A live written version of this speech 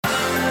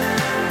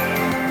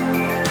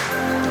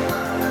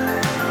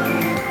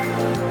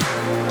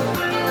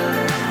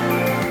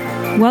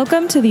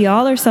Welcome to the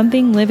All or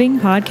Something Living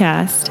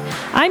podcast.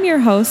 I'm your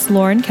host,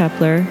 Lauren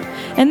Kepler,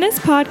 and this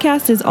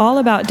podcast is all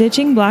about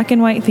ditching black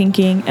and white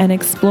thinking and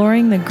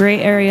exploring the gray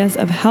areas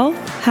of health,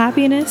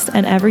 happiness,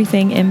 and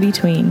everything in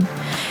between.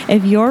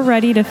 If you're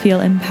ready to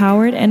feel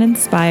empowered and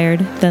inspired,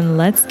 then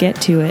let's get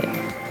to it.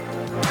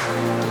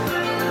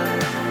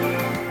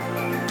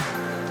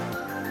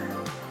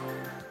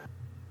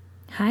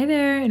 Hi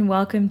there, and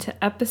welcome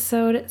to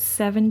episode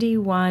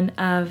 71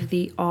 of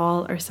the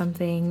All or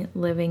Something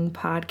Living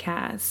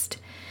podcast.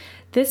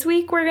 This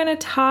week, we're going to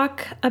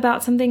talk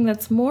about something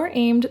that's more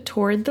aimed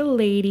toward the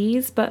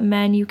ladies, but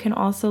men, you can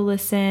also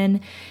listen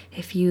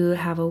if you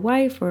have a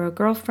wife or a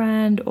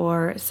girlfriend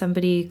or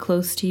somebody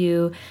close to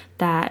you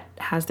that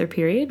has their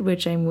period,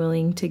 which I'm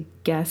willing to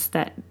guess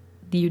that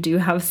you do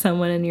have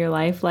someone in your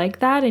life like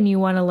that, and you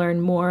want to learn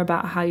more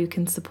about how you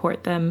can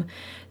support them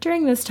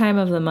during this time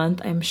of the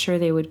month. I'm sure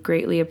they would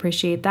greatly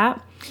appreciate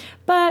that.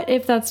 But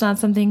if that's not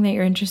something that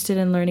you're interested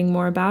in learning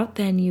more about,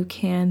 then you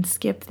can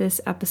skip this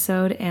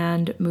episode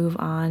and move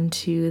on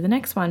to the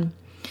next one.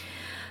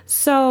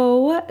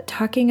 So,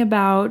 talking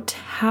about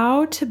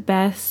how to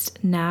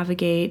best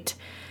navigate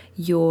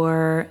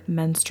your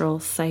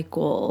menstrual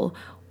cycle,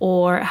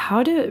 or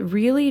how to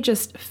really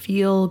just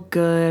feel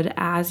good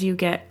as you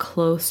get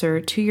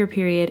closer to your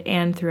period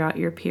and throughout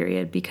your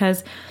period,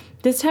 because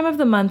this time of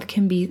the month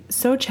can be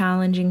so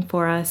challenging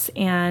for us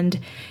and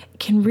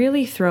can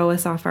really throw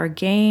us off our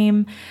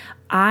game.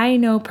 I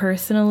know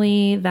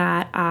personally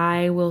that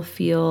I will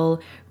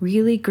feel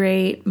really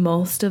great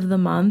most of the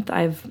month.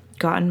 I've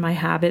gotten my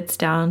habits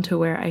down to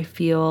where I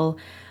feel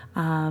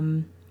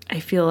energetic,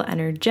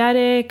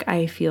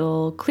 I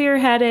feel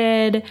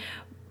clear-headed,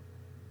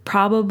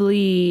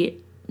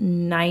 probably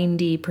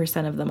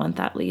 90% of the month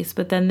at least.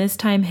 But then this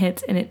time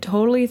hits and it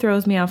totally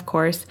throws me off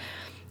course.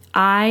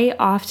 I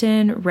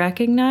often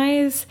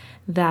recognize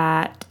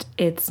that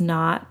it's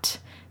not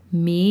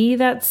me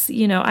that's,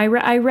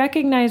 I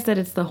recognize that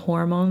it's the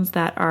hormones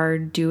that are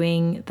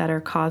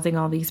causing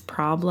all these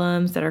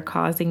problems, that are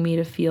causing me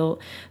to feel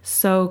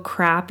so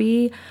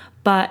crappy,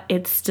 but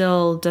it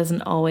still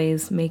doesn't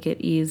always make it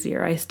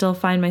easier. I still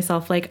find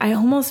myself I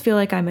almost feel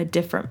like I'm a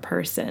different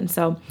person.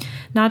 So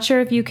not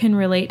sure if you can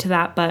relate to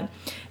that, but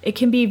it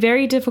can be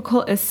very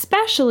difficult,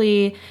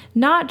 especially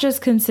not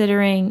just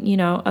considering,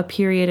 a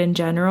period in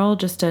general,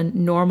 just a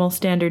normal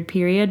standard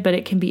period, but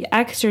it can be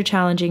extra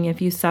challenging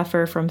if you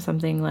suffer from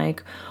something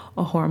like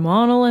a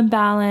hormonal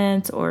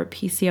imbalance or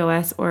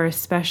PCOS, or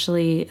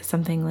especially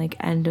something like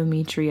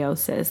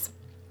endometriosis.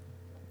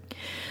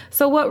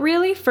 So what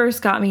really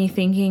first got me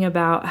thinking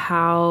about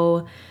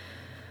how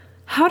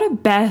to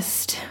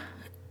best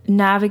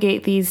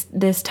navigate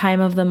this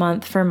time of the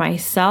month for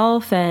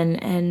myself,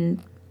 and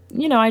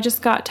I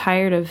just got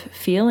tired of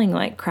feeling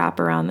like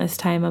crap around this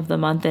time of the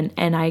month,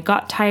 and I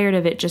got tired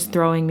of it just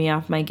throwing me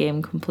off my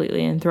game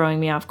completely and throwing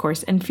me off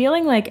course, and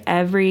feeling like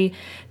every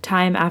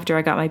time after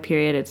I got my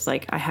period, it's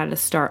like I had to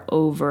start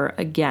over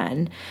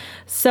again.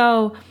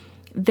 So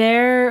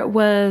there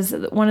was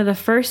one of the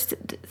first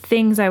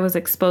things I was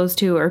exposed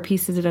to, or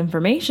pieces of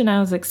information I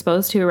was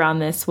exposed to around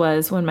this,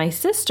 was when my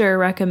sister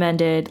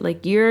recommended,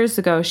 years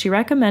ago, she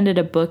recommended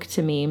a book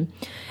to me,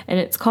 and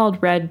it's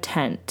called Red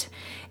Tent.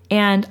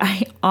 And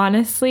I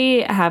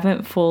honestly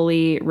haven't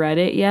fully read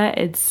it yet.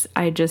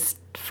 I just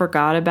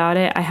forgot about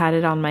it. I had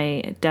it on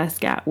my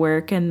desk at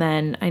work, and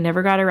then I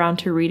never got around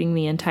to reading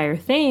the entire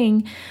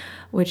thing,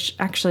 which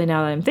actually,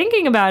 now that I'm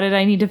thinking about it,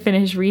 I need to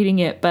finish reading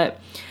it.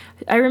 But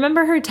I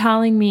remember her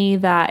telling me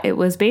that it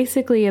was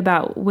basically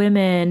about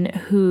women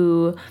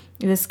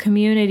this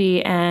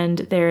community, and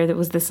there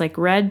was this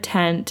red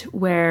tent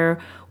where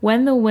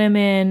when the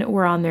women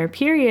were on their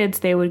periods,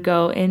 they would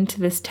go into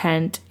this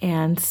tent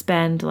and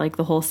spend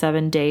the whole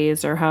 7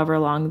 days or however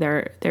long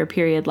their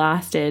period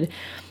lasted,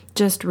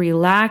 just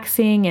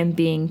relaxing and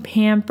being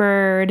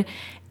pampered,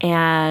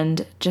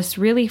 and just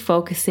really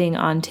focusing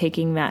on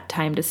taking that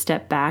time to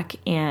step back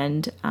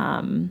and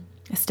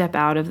step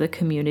out of the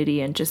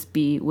community and just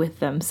be with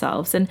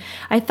themselves. And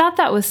I thought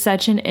that was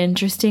such an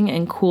interesting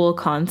and cool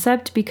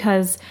concept,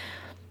 because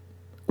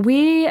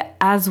we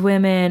as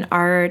women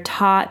are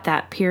taught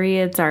that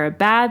periods are a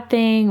bad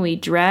thing. We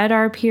dread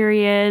our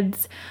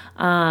periods.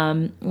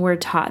 We're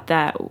taught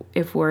that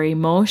if we're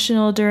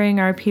emotional during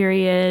our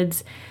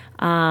periods,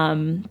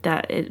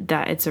 that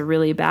it's a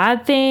really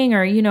bad thing.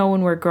 Or,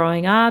 when we're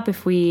growing up,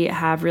 if we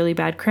have really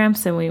bad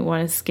cramps and we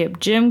want to skip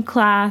gym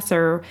class,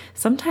 or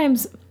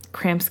sometimes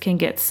cramps can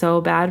get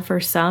so bad for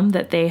some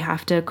that they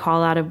have to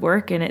call out of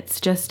work, and it's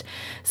just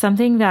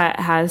something that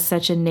has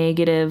such a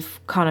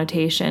negative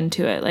connotation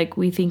to it.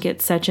 We think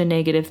it's such a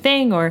negative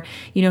thing, or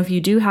if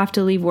you do have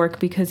to leave work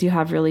because you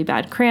have really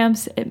bad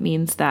cramps, it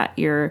means that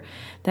you're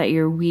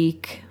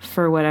weak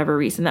for whatever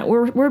reason, that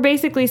we're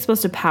basically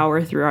supposed to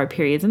power through our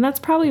periods. And that's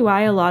probably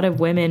why a lot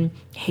of women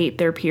hate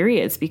their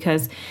periods,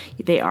 because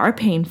they are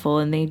painful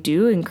and they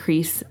do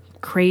increase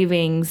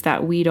cravings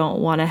that we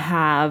don't want to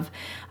have,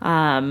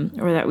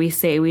 or that we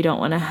say we don't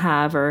want to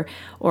have,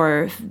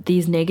 or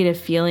these negative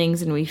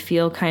feelings, and we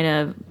feel kind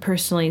of,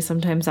 personally,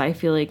 sometimes I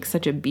feel like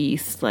such a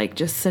beast, like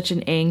just such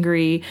an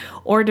angry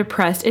or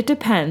depressed. It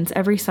depends.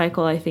 Every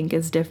cycle, I think,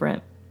 is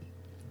different.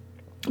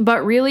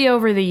 But really,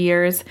 over the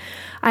years,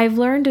 I've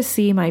learned to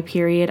see my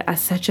period as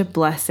such a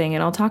blessing,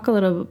 and I'll talk a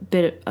little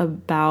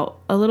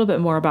bit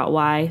more about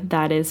why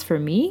that is for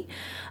me.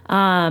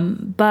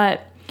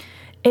 But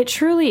it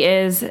truly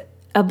is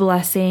a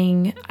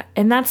blessing,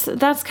 and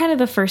that's kind of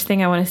the first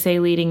thing I want to say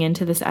leading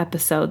into this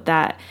episode,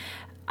 that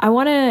I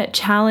want to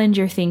challenge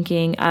your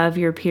thinking of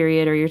your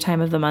period or your time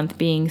of the month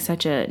being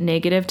such a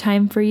negative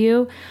time for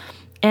you.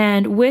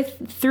 And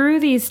through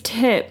these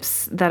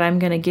tips that I'm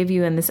going to give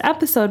you in this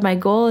episode, my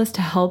goal is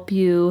to help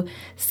you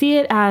see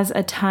it as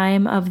a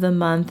time of the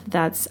month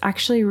that's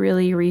actually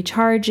really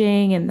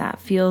recharging and that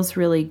feels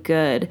really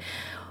good.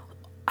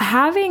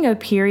 Having a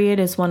period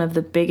is one of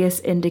the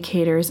biggest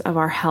indicators of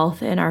our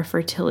health and our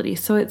fertility.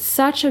 So it's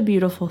such a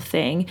beautiful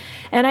thing.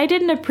 And I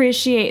didn't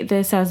appreciate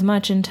this as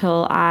much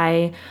until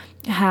I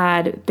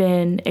had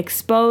been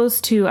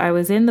exposed to, I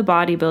was in the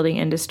bodybuilding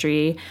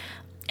industry,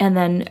 and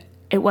then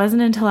it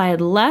wasn't until I had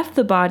left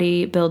the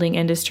bodybuilding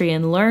industry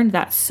and learned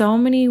that so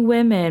many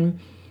women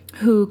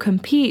who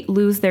compete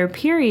lose their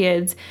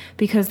periods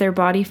because their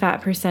body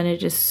fat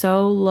percentage is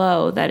so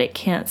low that it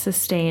can't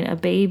sustain a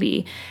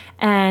baby.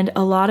 And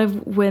a lot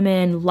of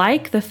women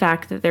like the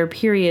fact that their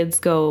periods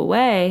go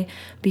away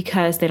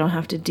because they don't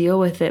have to deal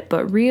with it.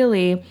 But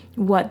really,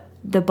 what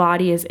the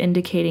body is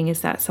indicating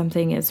is that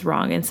something is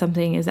wrong and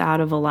something is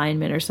out of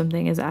alignment or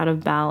something is out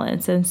of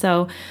balance. And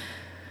so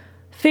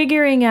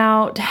figuring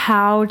out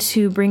how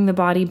to bring the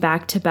body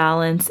back to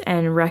balance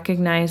and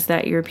recognize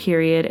that your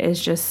period is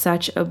just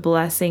such a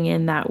blessing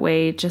in that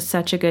way, just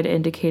such a good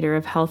indicator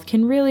of health,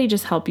 can really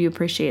just help you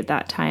appreciate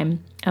that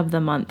time of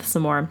the month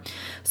some more.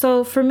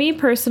 So for me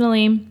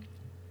personally,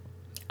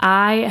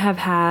 I have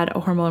had a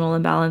hormonal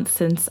imbalance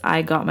since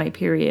I got my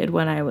period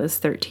when I was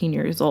 13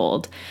 years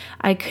old.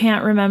 I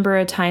can't remember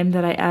a time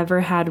that I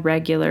ever had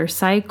regular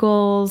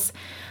cycles.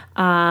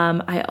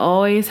 I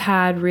always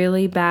had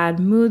really bad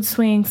mood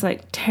swings,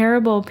 like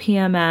terrible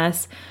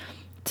PMS,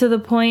 to the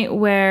point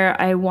where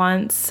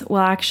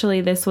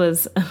this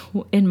was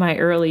in my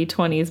early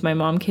 20s. My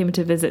mom came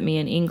to visit me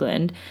in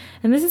England,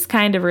 and this is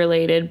kind of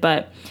related,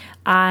 but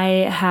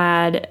I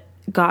had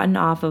gotten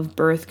off of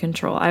birth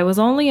control. I was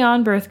only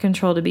on birth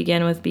control to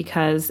begin with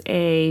because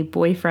a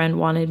boyfriend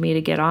wanted me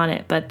to get on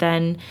it, but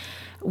then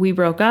we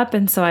broke up,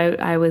 and so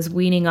I was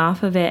weaning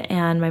off of it,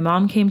 and my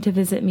mom came to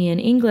visit me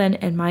in England,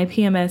 and my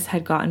PMS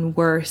had gotten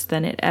worse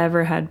than it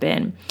ever had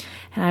been.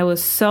 And I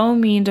was so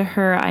mean to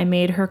her. I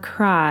made her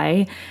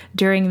cry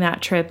during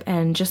that trip,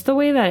 and just the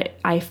way that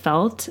I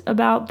felt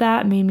about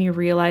that made me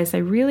realize I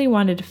really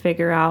wanted to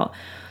figure out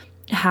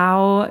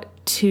how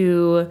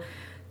to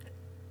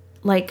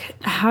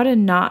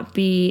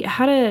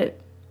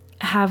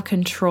have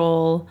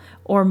control,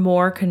 or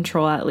more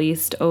control at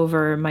least,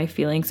 over my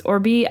feelings,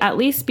 or at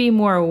least be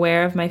more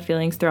aware of my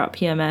feelings throughout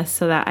PMS,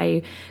 so that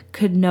I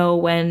could know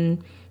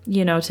when,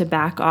 to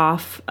back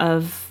off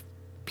of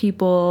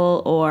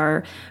people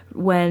or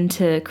when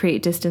to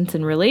create distance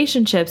in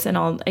relationships. And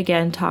I'll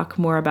again talk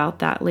more about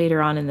that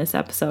later on in this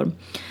episode.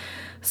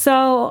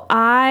 So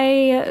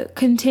I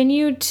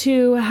continued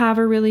to have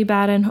a really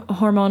bad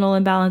hormonal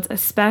imbalance,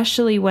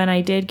 especially when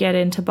I did get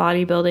into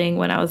bodybuilding,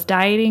 when I was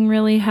dieting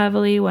really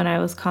heavily, when I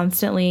was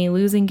constantly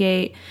losing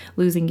weight,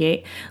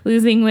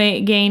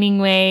 gaining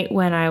weight,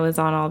 when I was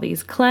on all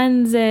these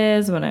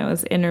cleanses, when I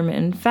was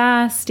intermittent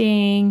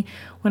fasting,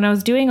 when I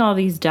was doing all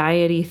these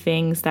diety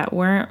things that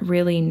weren't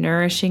really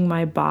nourishing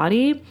my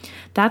body.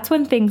 That's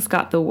when things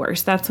got the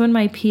worst. That's when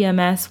my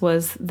PMS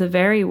was the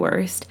very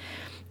worst.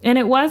 And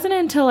it wasn't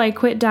until I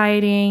quit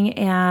dieting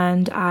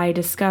and I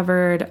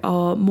discovered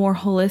a more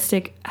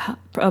holistic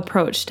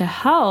approach to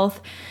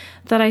health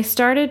that I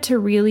started to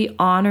really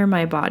honor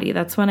my body.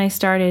 That's when I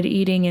started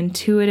eating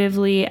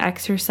intuitively,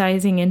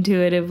 exercising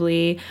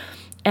intuitively,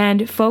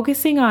 and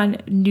focusing on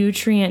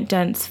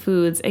nutrient-dense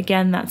foods,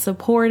 again, that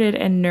supported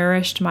and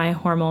nourished my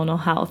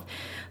hormonal health.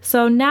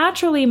 So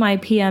naturally, my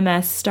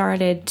PMS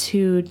started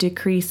to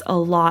decrease a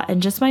lot,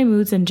 and just my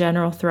moods in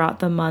general throughout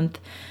the month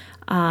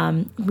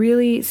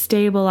really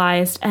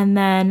stabilized. And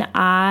then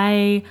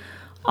I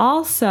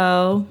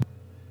also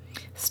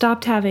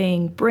stopped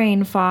having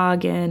brain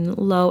fog and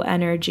low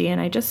energy, and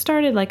I just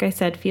started, like I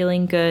said,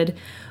 feeling good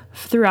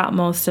throughout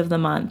most of the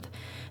month.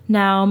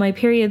 Now, my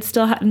period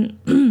still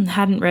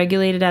hadn't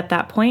regulated at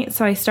that point,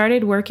 so I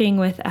started working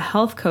with a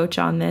health coach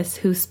on this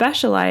who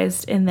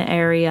specialized in the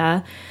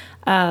area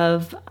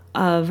of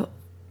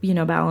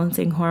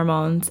balancing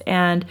hormones.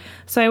 And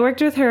so I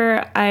worked with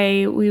her.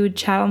 We would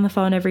chat on the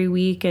phone every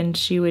week, and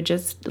she would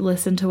just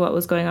listen to what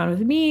was going on with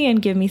me and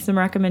give me some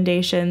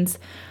recommendations.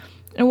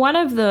 And one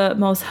of the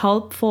most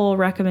helpful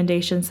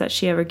recommendations that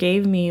she ever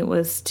gave me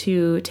was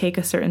to take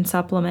a certain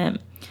supplement.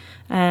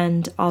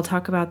 And I'll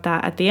talk about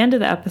that at the end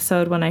of the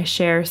episode when I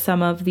share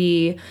some of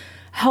the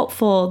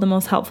the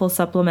most helpful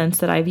supplements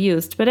that I've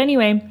used. But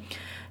anyway,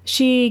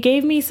 she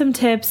gave me some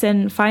tips,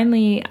 and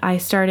finally I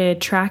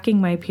started tracking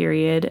my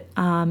period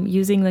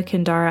using the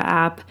Kindara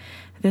app.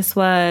 This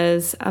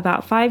was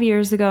about 5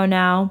 years ago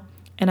now,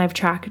 and I've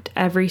tracked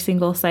every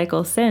single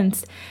cycle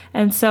since.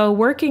 And so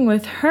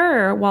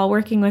while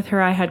working with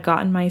her, I had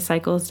gotten my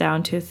cycles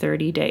down to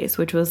 30 days,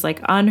 which was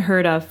like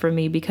unheard of for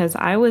me, because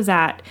I was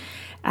at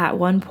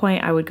one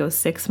point I would go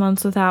 6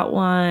 months without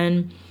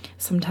one.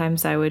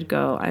 Sometimes I would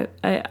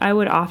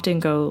often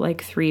go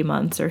like 3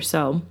 months or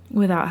so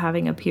without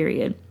having a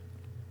period.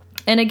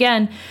 And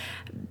again,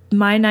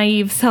 my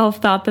naive self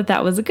thought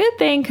that was a good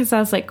thing, because I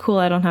was like, cool,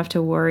 I don't have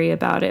to worry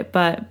about it.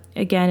 But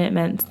again, it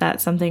meant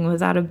that something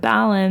was out of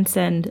balance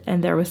and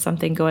there was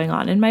something going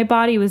on. And my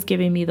body was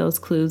giving me those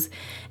clues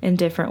in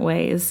different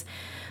ways.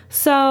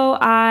 So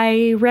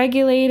I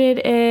regulated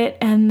it,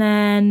 and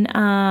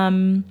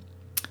then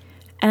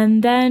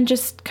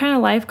just kind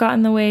of life got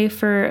in the way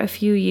for a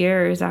few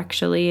years,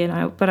 actually.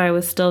 But I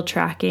was still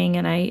tracking,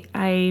 and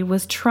I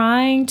was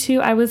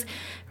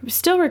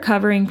still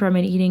recovering from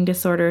an eating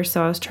disorder.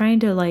 So I was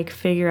trying to like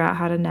figure out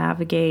how to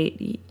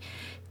navigate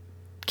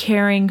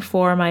caring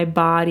for my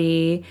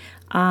body,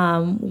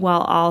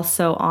 while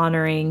also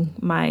honoring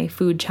my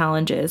food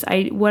challenges.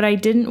 What I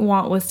didn't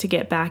want was to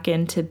get back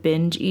into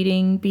binge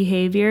eating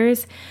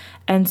behaviors.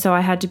 And so I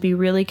had to be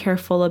really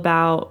careful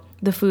about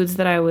the foods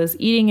that I was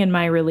eating in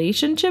my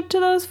relationship to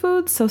those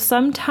foods. So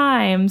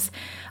sometimes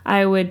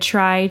I would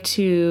try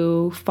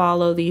to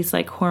follow these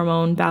like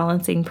hormone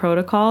balancing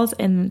protocols,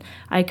 and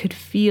I could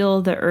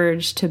feel the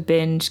urge to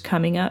binge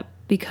coming up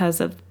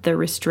because of the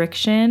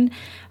restriction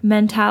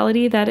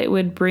mentality that it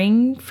would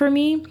bring for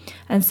me.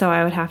 And so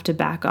I would have to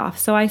back off.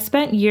 So I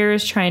spent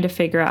years trying to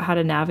figure out how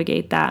to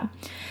navigate that.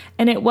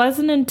 And it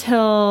wasn't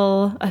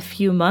until a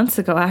few months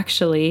ago,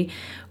 actually,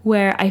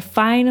 where I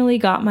finally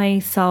got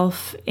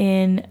myself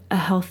in a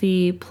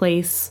healthy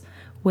place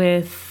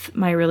with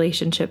my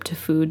relationship to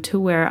food, to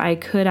where I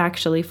could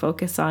actually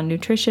focus on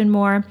nutrition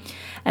more.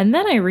 And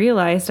then I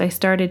realized I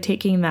started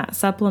taking that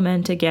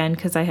supplement again,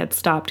 because I had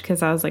stopped,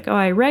 because I was like, oh,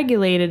 I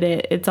regulated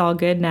it, it's all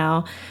good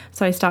now.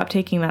 So I stopped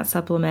taking that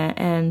supplement.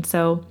 And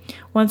so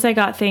once I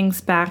got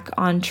things back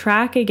on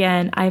track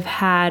again, I've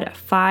had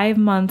 5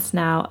 months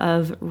now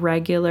of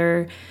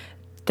regular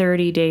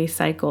 30-day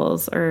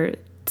cycles, or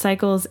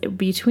cycles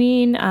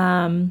between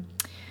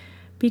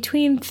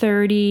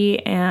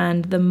 30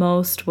 and the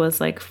most was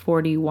like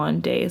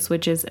 41 days,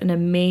 which is an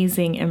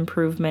amazing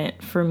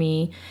improvement for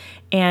me.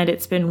 And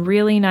it's been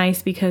really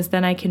nice, because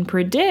then I can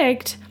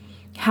predict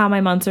how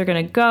my months are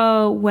going to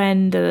go,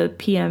 when the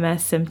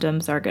PMS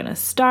symptoms are going to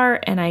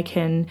start, and I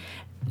can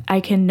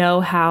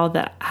know how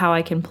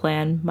I can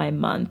plan my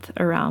month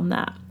around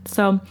that.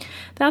 So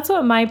that's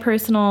what my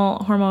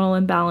personal hormonal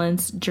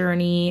imbalance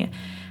journey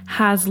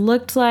has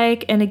looked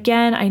like. And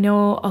again, I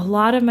know a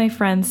lot of my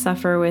friends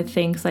suffer with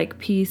things like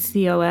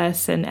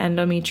PCOS and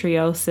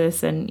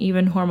endometriosis and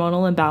even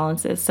hormonal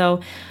imbalances.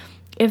 So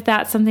if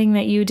that's something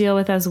that you deal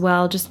with as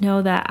well, just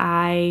know that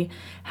I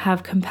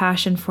have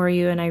compassion for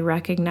you, and I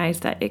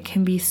recognize that it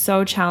can be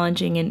so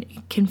challenging, and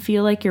it can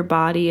feel like your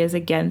body is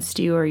against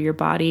you, or your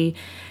body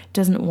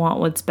doesn't want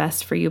what's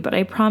best for you. But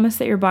I promise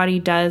that your body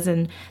does,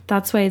 and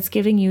that's why it's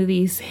giving you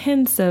these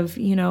hints of,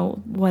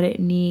 what it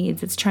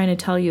needs. It's trying to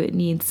tell you it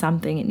needs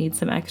something. It needs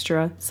some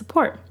extra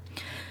support.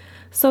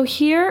 So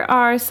here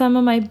are some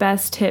of my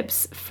best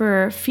tips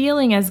for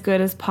feeling as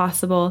good as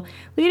possible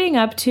leading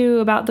up to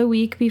about the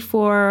week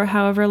before,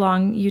 however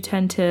long you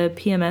tend to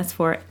PMS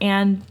for,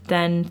 and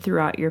then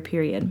throughout your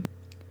period.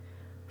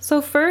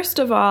 So first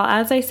of all,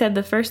 as I said,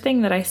 the first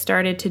thing that I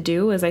started to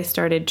do was I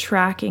started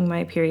tracking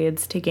my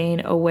periods to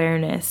gain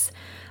awareness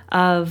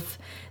of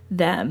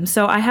them.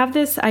 So I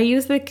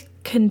use the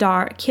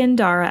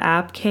Kindara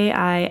app,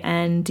 Kindara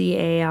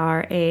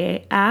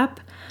app.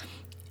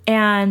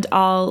 And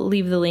I'll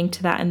leave the link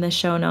to that in the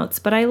show notes.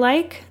 But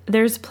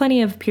there's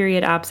plenty of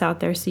period apps out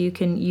there, so you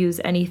can use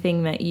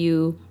anything that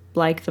you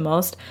like the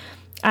most.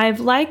 I've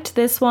liked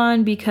this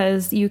one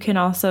because you can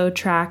also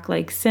track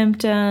like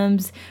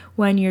symptoms.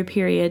 When your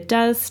period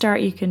does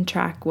start, you can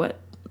track what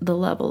the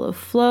level of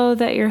flow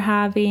that you're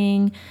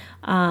having.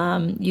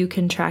 You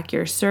can track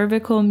your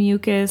cervical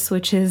mucus,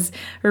 which is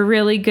a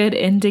really good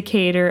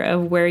indicator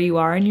of where you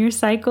are in your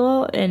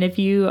cycle. And if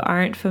you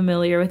aren't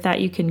familiar with that,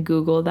 you can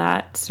Google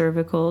that,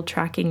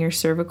 tracking your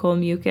cervical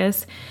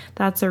mucus.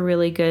 That's a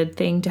really good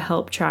thing to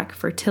help track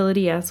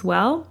fertility as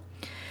well.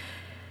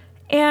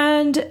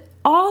 And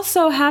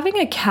also, having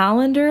a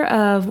calendar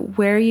of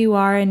where you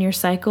are in your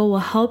cycle will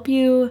help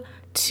you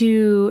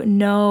to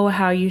know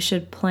how you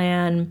should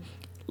plan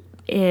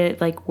it,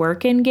 like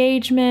work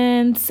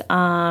engagements,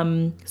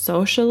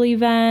 social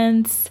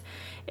events.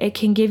 It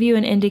can give you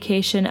an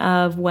indication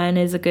of when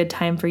is a good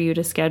time for you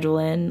to schedule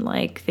in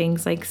like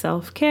things like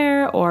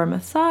self-care or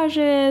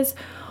massages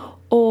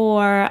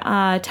or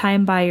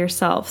time by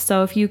yourself.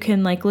 So if you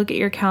can like look at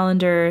your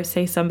calendar,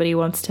 say somebody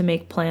wants to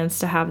make plans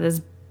to have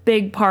this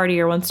big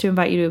party or wants to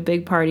invite you to a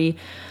big party,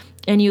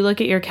 and you look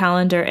at your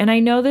calendar, and I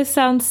know this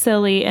sounds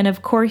silly, and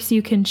of course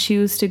you can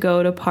choose to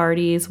go to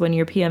parties when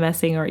you're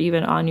PMSing or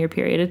even on your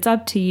period. It's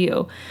up to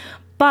you.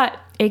 But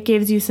it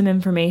gives you some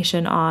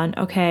information on,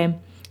 okay,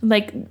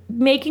 like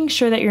making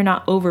sure that you're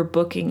not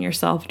overbooking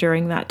yourself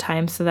during that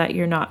time so that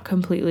you're not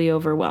completely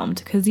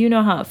overwhelmed, because you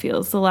know how it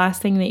feels. The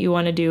last thing that you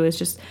want to do is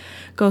just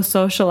go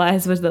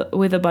socialize with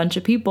a bunch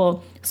of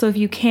people. So if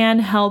you can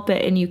help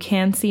it and you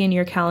can see in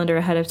your calendar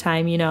ahead of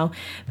time,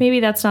 maybe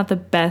that's not the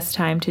best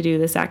time to do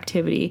this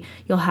activity.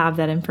 You'll have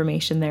that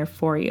information there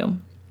for you.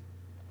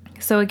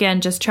 So again,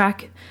 just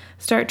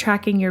start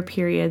tracking your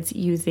periods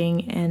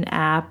using an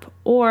app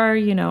or,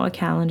 a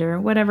calendar,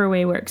 whatever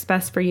way works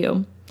best for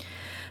you.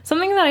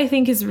 Something that I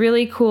think is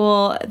really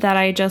cool that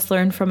I just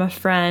learned from a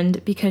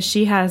friend, because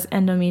she has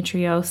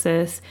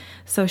endometriosis,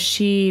 so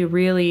she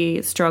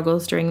really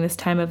struggles during this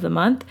time of the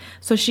month.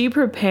 So she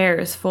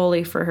prepares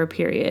fully for her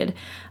period.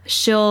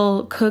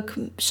 She'll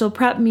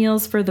prep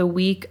meals for the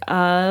week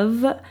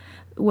of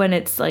when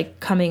it's like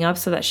coming up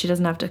so that she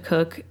doesn't have to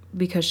cook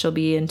because she'll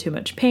be in too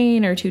much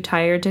pain or too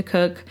tired to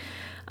cook.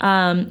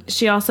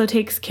 She also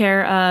takes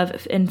care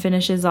of and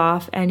finishes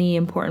off any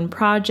important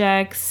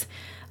projects,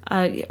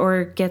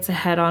 or gets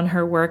ahead on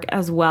her work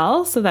as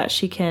well so that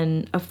she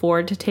can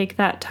afford to take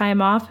that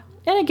time off.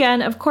 And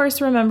again, of course,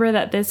 remember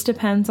that this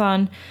depends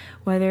on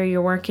whether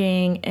you're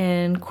working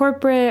in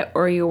corporate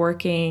or you're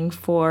working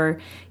for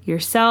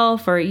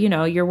yourself, or,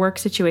 your work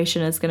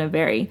situation is going to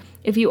vary.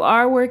 If you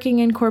are working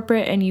in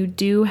corporate and you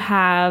do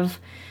have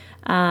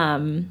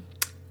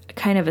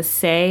kind of a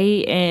say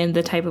in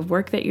the type of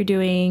work that you're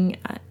doing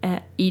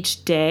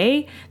each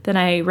day, then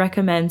I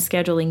recommend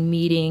scheduling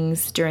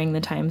meetings during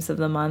the times of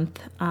the month,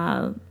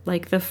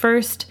 like the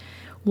first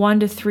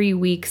 1 to 3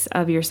 weeks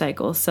of your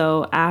cycle.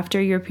 So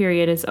after your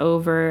period is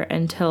over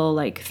until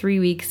like 3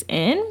 weeks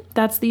in,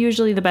 that's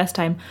usually the best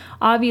time.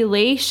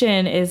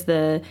 Ovulation is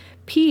the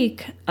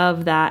peak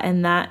of that,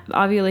 and that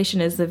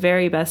ovulation is the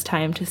very best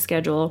time to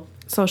schedule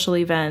social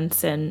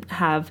events and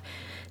have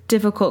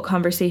difficult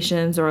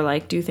conversations, or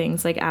like do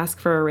things like ask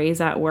for a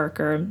raise at work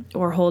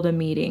or hold a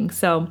meeting.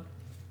 So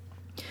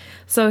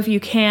if you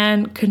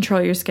can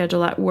control your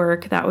schedule at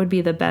work, that would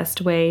be the best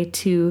way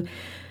to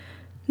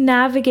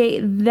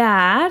navigate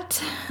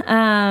that.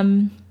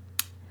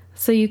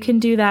 So you can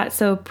do that.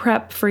 So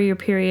prep for your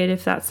period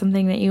if that's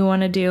something that you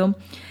want to do.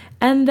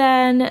 And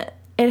then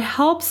it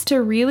helps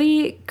to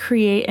really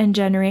create and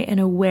generate an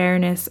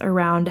awareness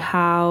around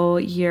how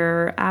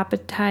your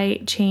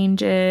appetite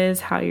changes,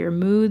 how your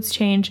moods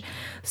change.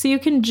 So you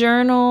can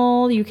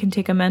journal, you can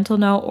take a mental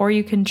note, or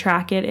you can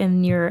track it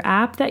in your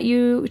app that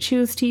you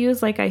choose to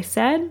use, like I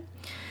said.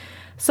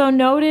 So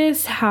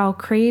notice how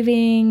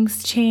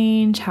cravings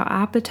change, how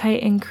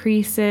appetite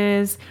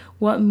increases,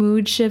 what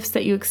mood shifts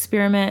that you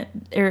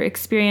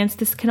experience.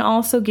 This can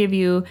also give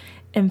you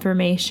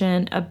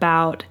information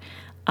about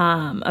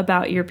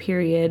your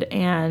period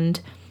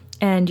and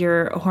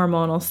your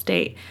hormonal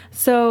state.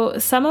 So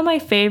some of my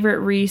favorite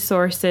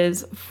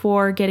resources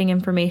for getting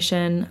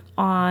information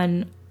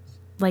on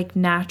like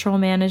natural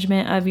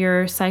management of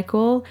your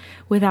cycle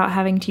without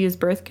having to use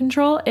birth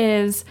control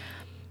is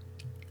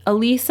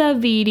Alisa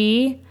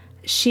Vitti.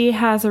 She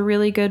has a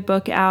really good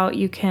book out.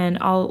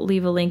 I'll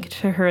leave a link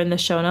to her in the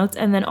show notes.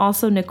 And then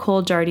also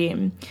Nicole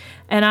Jardim.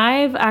 And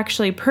I've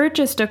actually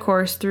purchased a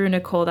course through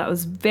Nicole that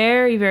was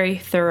very, very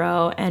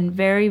thorough and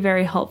very,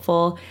 very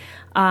helpful.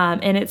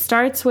 And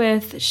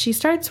she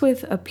starts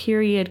with a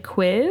period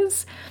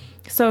quiz.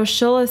 So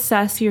she'll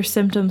assess your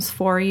symptoms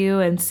for you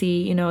and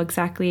see,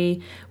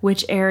 exactly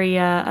which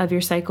area of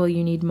your cycle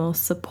you need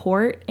most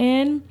support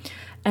in.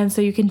 And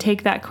so you can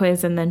take that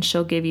quiz and then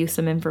she'll give you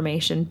some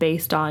information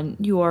based on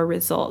your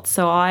results.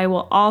 So I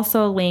will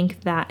also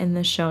link that in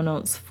the show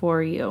notes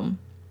for you.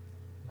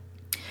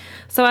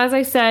 So as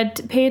I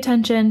said, pay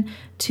attention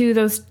to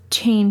those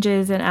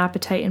changes in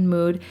appetite and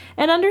mood,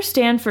 and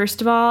understand,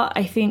 first of all,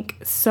 I think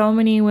so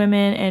many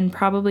women, and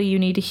probably you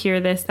need to hear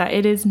this, that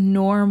it is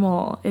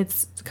normal.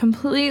 It's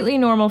completely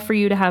normal for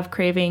you to have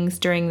cravings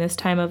during this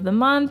time of the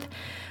month,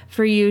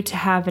 for you to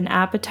have an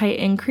appetite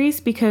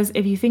increase, because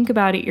if you think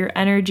about it, your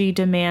energy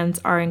demands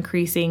are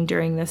increasing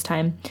during this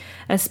time,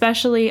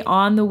 especially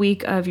on the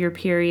week of your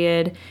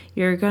period.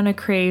 You're going to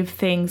crave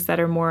things that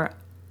are more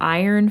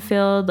iron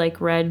filled,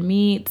 like red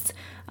meats.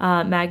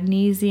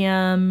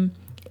 Magnesium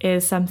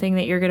is something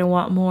that you're going to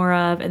want more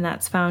of, and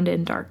that's found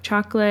in dark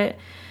chocolate.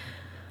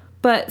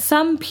 But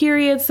some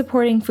period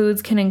supporting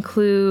foods can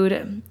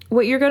include,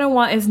 what you're going to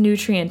want is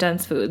nutrient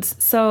dense foods.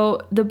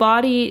 So the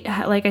body,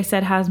 like I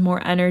said, has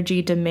more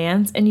energy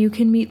demands, and you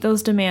can meet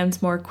those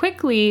demands more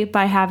quickly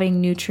by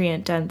having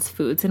nutrient dense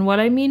foods. And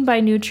what I mean by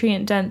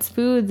nutrient dense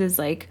foods is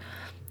like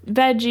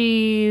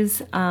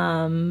veggies,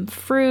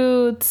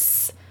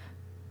 fruits,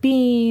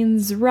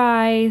 beans,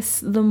 rice.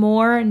 The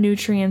more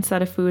nutrients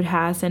that a food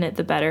has in it,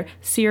 the better.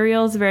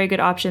 Cereal is a very good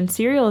option.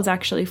 Cereal is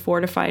actually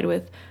fortified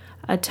with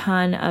a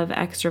ton of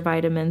extra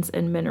vitamins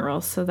and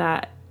minerals, so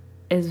that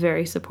is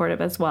very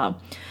supportive as well.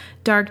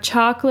 Dark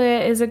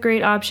chocolate is a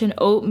great option.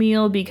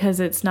 Oatmeal, because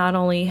it's not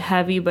only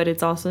heavy, but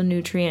it's also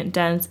nutrient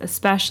dense,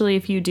 especially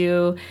if you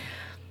do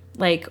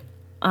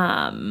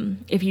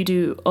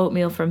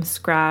oatmeal from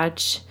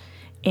scratch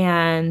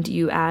and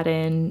you add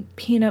in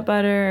peanut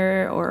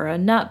butter or a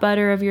nut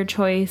butter of your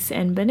choice,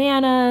 and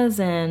bananas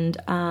and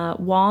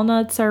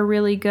walnuts are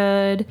really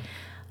good.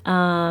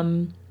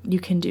 You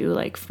can do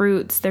like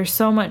fruits. There's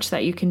so much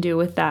that you can do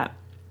with that.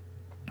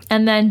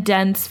 And then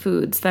dense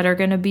foods that are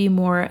going to be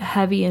more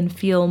heavy and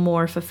feel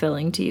more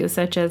fulfilling to you,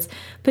 such as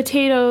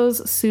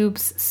potatoes,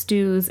 soups,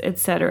 stews,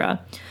 etc.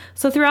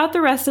 So throughout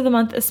the rest of the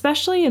month,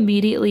 especially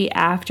immediately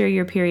after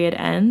your period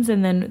ends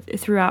and then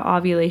throughout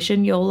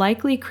ovulation, you'll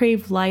likely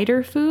crave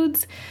lighter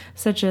foods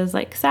such as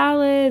like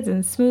salads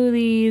and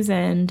smoothies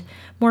and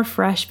more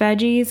fresh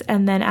veggies.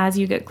 And then as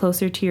you get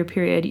closer to your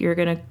period, you're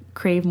going to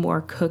crave more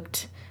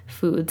cooked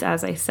foods,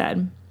 as I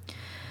said.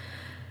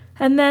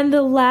 And then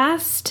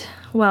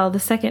the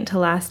second to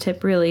last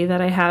tip really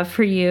that I have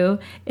for you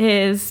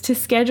is to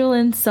schedule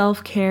in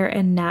self-care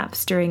and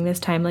naps during this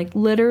time. Like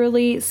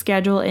literally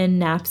schedule in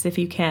naps if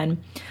you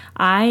can.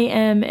 I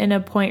am in a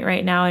point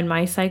right now in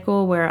my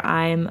cycle where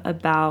I'm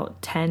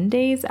about 10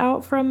 days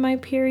out from my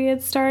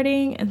period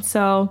starting.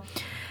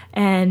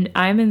 And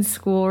I'm in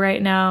school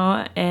right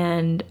now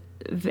and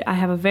I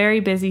have a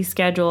very busy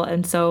schedule.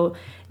 And so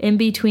in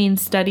between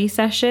study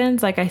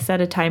sessions, like I set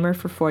a timer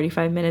for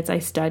 45 minutes, I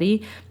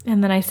study,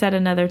 and then I set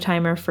another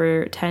timer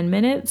for 10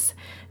 minutes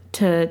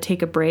to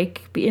take a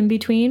break in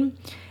between.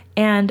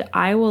 And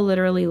I will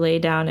literally lay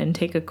down and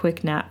take a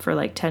quick nap for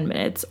like 10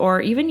 minutes. Or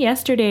even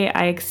yesterday,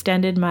 I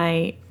extended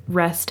my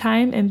rest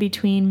time in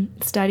between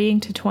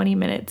studying to 20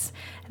 minutes.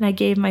 And I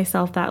gave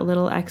myself that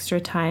little extra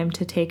time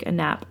to take a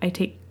nap. I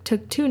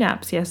took 2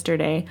 naps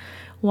yesterday,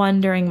 one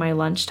during my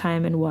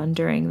lunchtime and one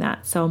during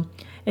that. So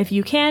if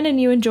you can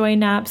and you enjoy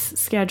naps,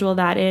 schedule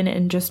that in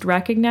and just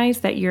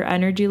recognize that your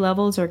energy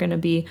levels are going to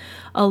be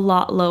a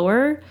lot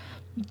lower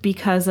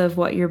because of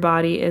what your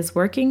body is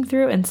working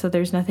through. And so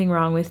there's nothing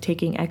wrong with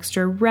taking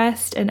extra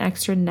rest and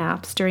extra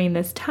naps during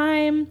this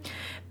time.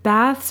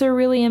 Baths are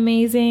really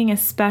amazing,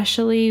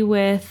 especially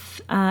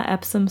with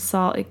Epsom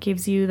salt. It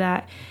gives you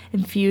that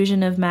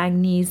infusion of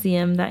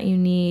magnesium that you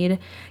need.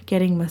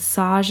 Getting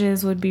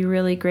massages would be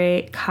really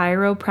great.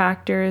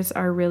 Chiropractors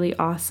are really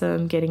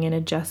awesome, getting an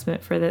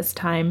adjustment for this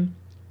time.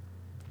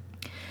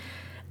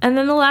 And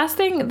then the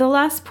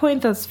last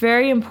point that's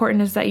very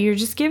important is that you're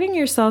just giving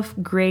yourself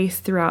grace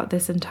throughout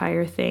this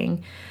entire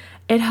thing.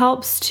 It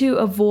helps to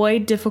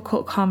avoid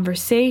difficult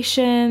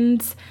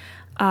conversations.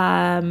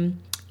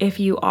 If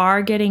you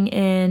are getting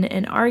in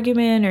an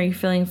argument or you're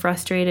feeling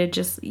frustrated,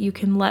 you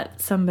can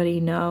let somebody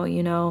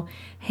know,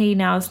 hey,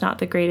 now is not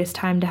the greatest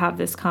time to have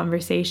this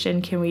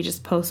conversation. Can we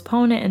just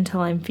postpone it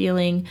until I'm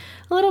feeling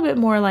a little bit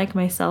more like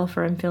myself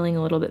or I'm feeling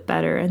a little bit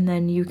better? And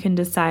then you can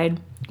decide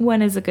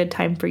when is a good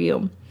time for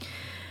you.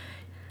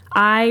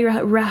 I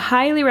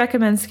highly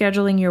recommend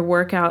scheduling your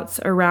workouts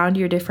around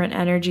your different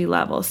energy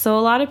levels. So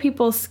a lot of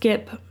people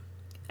skip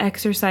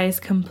exercise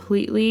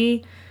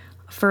completely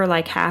for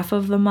like half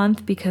of the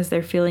month because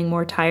they're feeling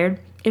more tired.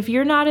 If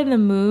you're not in the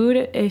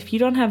mood, if you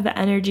don't have the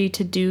energy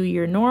to do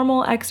your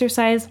normal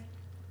exercise,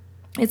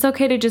 it's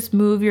okay to just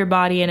move your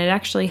body, and it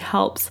actually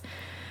helps.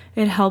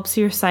 It helps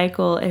your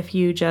cycle if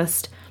you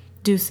just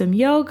do some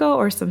yoga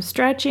or some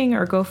stretching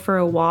or go for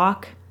a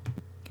walk.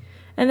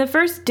 And the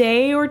first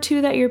day or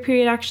two that your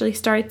period actually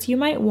starts, you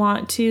might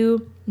want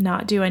to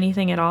not do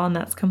anything at all, and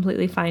that's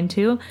completely fine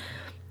too.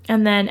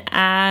 And then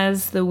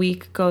as the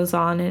week goes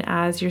on and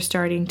as you're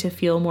starting to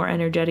feel more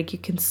energetic, you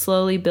can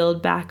slowly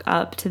build back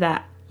up to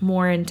that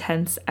more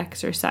intense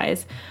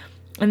exercise.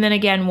 And then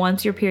again,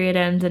 once your period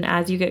ends and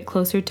as you get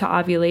closer to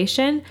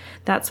ovulation,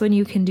 that's when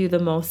you can do the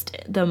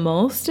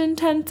most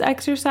intense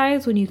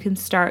exercise, when you can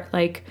start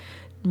like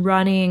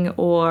running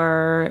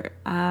or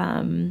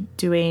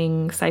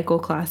doing cycle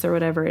class or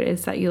whatever it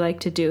is that you like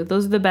to do.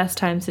 Those are the best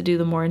times to do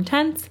the more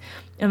intense.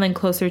 And then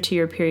closer to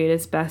your period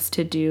is best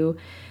to do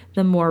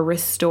the more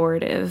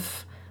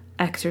restorative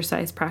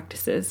exercise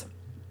practices.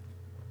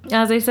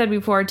 As I said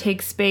before,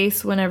 take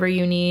space whenever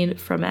you need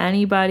from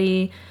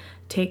anybody.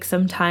 Take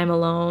some time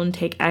alone.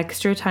 Take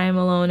extra time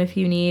alone if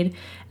you need.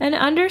 And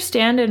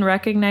understand and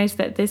recognize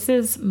that this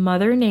is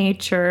Mother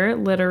Nature,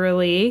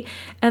 literally,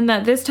 and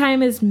that this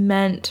time is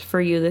meant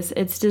for you.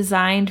 It's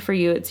designed for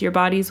you. It's your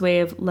body's way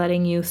of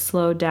letting you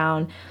slow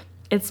down.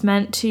 It's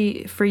meant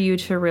for you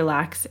to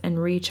relax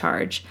and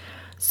recharge.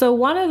 So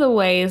one of the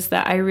ways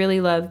that I really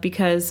love,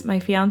 because my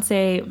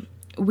fiance,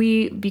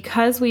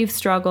 because we've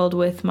struggled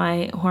with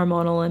my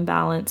hormonal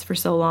imbalance for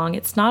so long,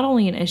 it's not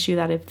only an issue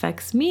that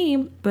affects me,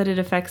 but it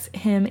affects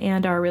him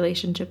and our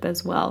relationship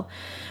as well.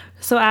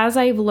 So as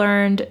I've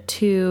learned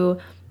to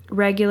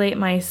regulate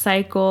my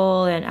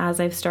cycle and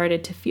as I've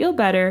started to feel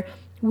better,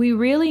 we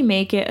really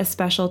make it a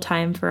special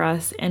time for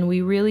us, and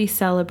we really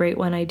celebrate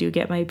when I do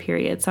get my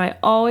period. So I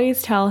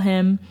always tell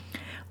him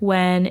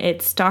when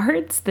it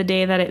starts, the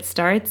day that it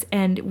starts,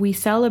 and we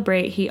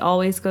celebrate. He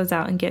always goes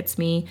out and gets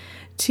me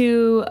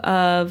 2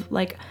 of,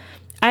 like,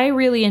 I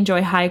really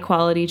enjoy high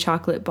quality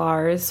chocolate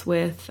bars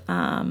with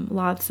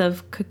lots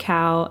of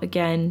cacao.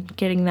 Again,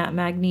 getting that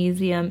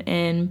magnesium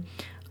in,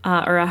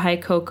 or a high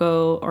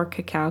cocoa or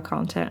cacao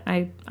content.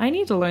 I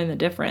need to learn the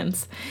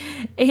difference.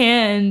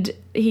 And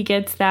he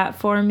gets that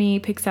for me,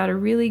 picks out a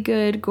really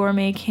good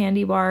gourmet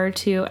candy bar or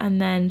two,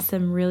 and then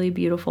some really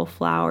beautiful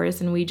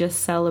flowers. And we just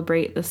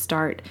celebrate the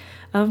start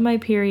of my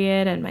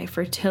period and my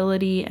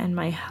fertility and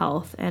my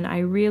health. And I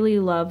really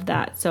love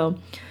that. So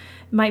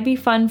it might be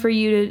fun for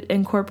you to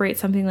incorporate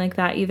something like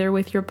that either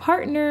with your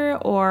partner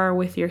or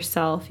with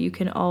yourself. You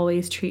can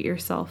always treat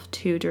yourself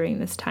too during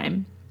this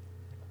time.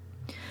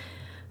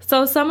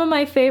 So some of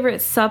my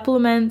favorite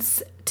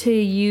supplements to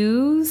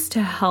use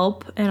to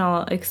help, and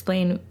I'll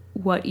explain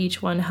what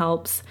each one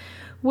helps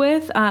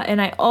with.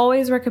 And I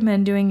always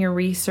recommend doing your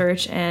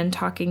research and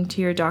talking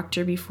to your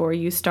doctor before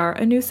you start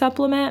a new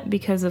supplement,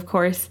 because of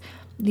course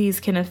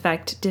these can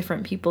affect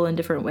different people in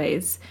different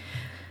ways.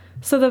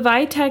 So the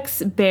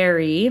Vitex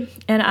Berry,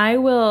 and I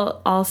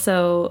will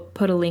also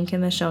put a link in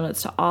the show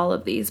notes to all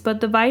of these,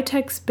 but the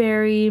Vitex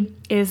Berry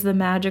is the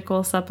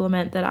magical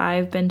supplement that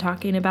I've been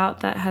talking about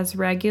that has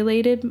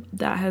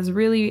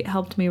really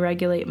helped me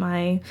regulate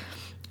my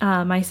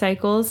my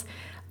cycles.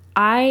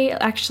 I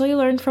actually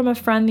learned from a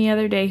friend the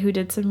other day who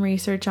did some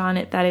research on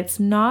it that it's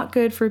not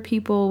good for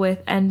people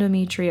with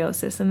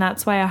endometriosis, and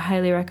that's why I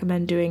highly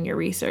recommend doing your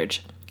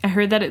research. I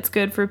heard that it's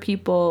good for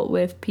people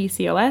with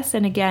PCOS,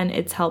 and again,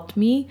 it's helped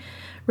me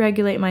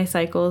regulate my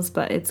cycles,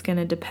 but it's going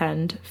to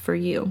depend for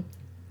you.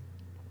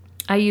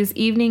 I use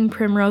evening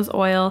primrose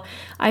oil.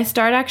 I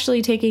start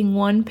actually taking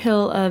 1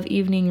 pill of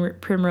evening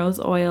primrose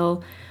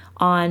oil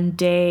on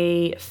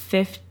day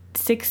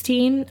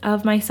 16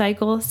 of my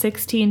cycle,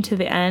 16 to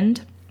the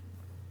end,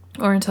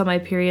 or until my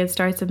period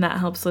starts, and that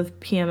helps with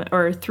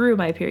or through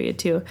my period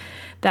too.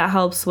 That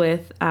helps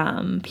with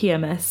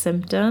PMS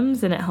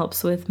symptoms, and it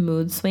helps with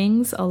mood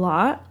swings a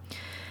lot.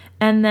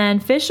 And then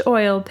fish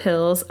oil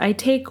pills, I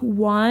take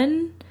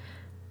 1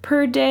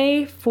 per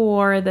day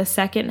for the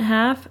second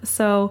half.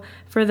 So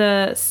for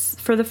the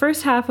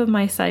first half of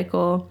my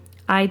cycle,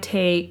 I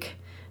take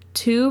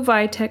 2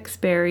 Vitex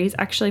berries.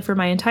 Actually, for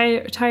my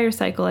entire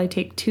cycle, I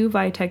take 2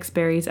 Vitex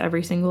berries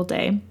every single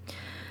day.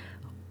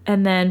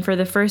 And then for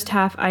the first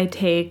half, I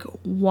take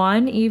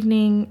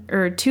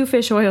 2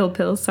 fish oil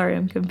pills. Sorry,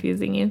 I'm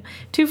confusing you.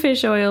 2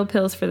 fish oil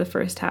pills for the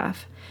first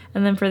half.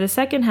 And then for the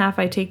second half,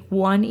 I take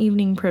 1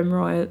 evening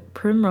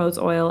primrose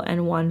oil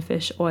and 1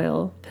 fish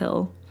oil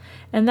pill.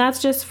 And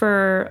that's just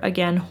for,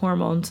 again,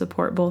 hormone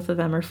support. Both of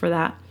them are for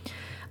that.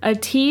 A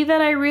tea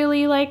that I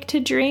really like to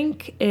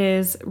drink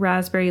is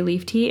raspberry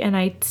leaf tea, and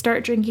I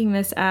start drinking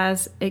this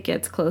as it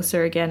gets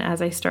closer again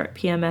as I start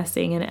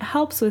PMSing, and it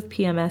helps with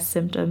PMS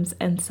symptoms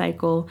and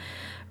cycle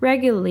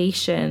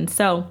regulation.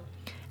 So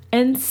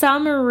in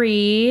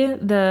summary,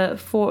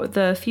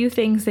 the few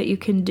things that you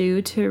can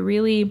do to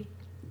really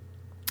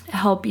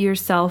help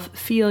yourself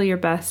feel your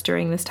best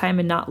during this time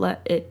and not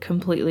let it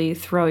completely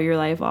throw your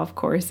life off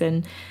course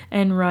and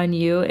run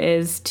you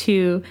is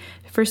to,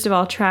 first of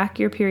all, track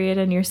your period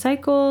and your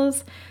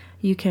cycles.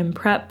 You can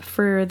prep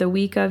for the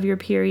week of your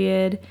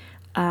period,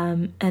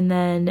 and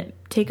then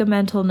take a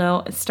mental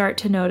note, start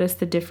to notice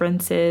the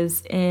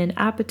differences in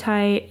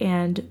appetite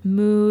and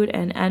mood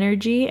and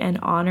energy and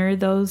honor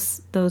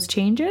those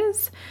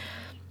changes.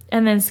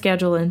 And then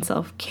schedule in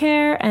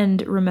self-care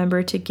and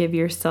remember to give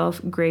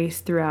yourself grace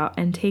throughout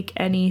and take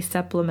any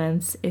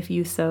supplements if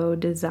you so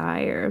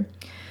desire.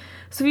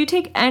 So if you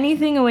take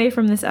anything away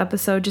from this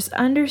episode, just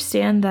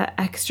understand that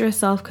extra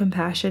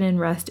self-compassion and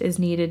rest is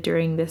needed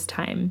during this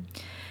time.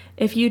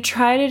 If you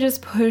try to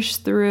just push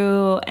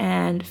through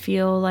and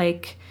feel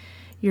like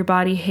your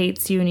body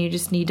hates you and you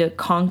just need to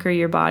conquer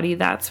your body,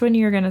 that's when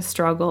you're going to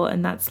struggle,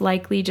 and that's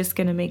likely just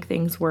going to make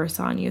things worse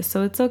on you.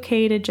 So it's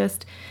okay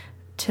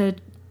to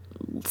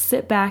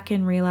sit back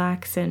and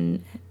relax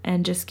and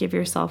just give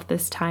yourself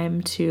this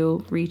time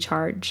to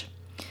recharge.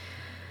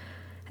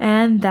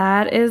 And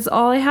that is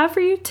all I have for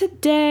you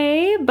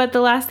today. But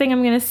the last thing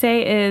I'm going to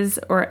say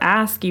is, or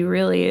ask you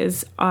really,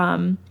 is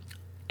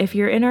if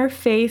you're in our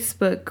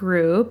Facebook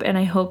group, and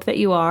I hope that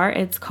you are,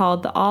 it's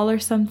called All or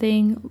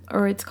Something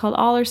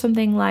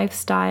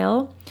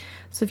Lifestyle.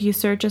 So if you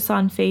search us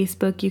on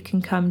Facebook, you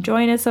can come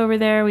join us over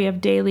there. We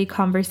have daily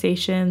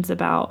conversations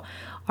about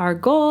our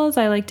goals.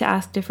 I like to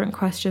ask different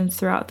questions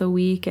throughout the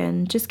week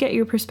and just get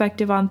your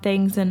perspective on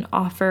things and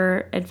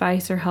offer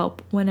advice or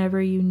help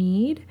whenever you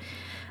need.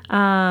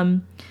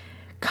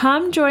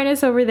 Come join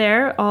us over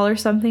there, All or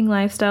Something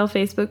Lifestyle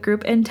Facebook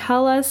group, and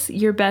tell us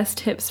your best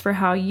tips for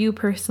how you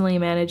personally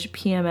manage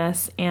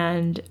PMS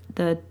and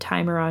the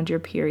time around your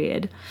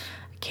period.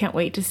 Can't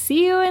wait to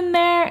see you in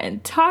there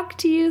and talk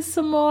to you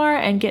some more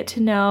and get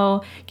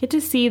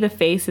to see the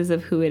faces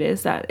of who it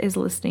is that is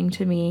listening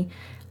to me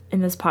in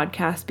this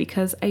podcast,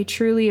 because I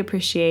truly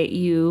appreciate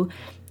you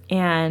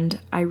and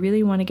I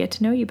really want to get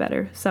to know you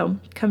better. So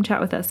come chat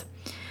with us.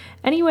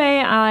 Anyway,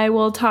 I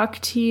will talk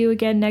to you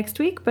again next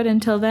week, but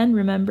until then,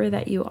 remember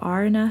that you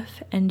are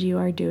enough and you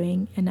are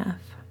doing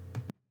enough.